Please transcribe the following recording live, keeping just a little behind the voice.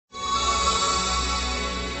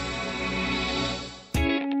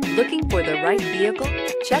Looking for the right vehicle?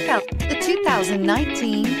 Check out the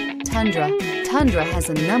 2019 Tundra. Tundra has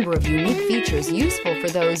a number of unique features useful for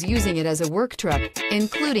those using it as a work truck,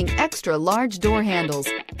 including extra large door handles,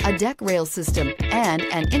 a deck rail system, and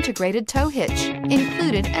an integrated tow hitch.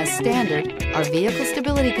 Included as standard are vehicle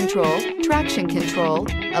stability control, traction control,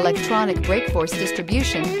 electronic brake force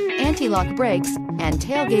distribution, anti-lock brakes, and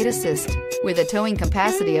tailgate assist. With a towing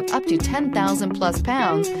capacity of up to 10,000 plus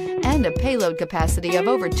pounds and a payload capacity of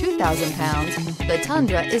over 2,000 pounds, the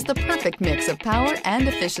Tundra is the perfect mix of power and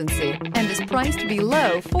efficiency and is priced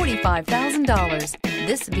below $45,000.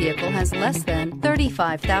 This vehicle has less than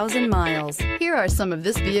 35,000 miles. Here are some of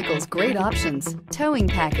this vehicle's great options: towing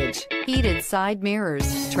package, heated side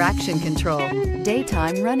mirrors, traction control,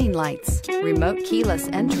 daytime running lights, remote keyless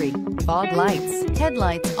entry, fog lights,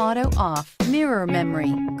 headlights auto off, mirror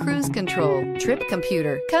memory, cruise control, trip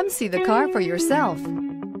computer. Come see the car for yourself.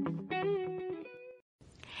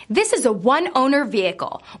 This is a one-owner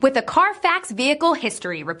vehicle with a Carfax Vehicle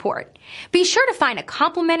History Report. Be sure to find a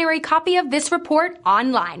complimentary copy of this report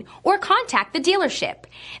online or contact the dealership.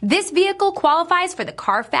 This vehicle qualifies for the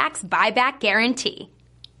Carfax Buyback Guarantee.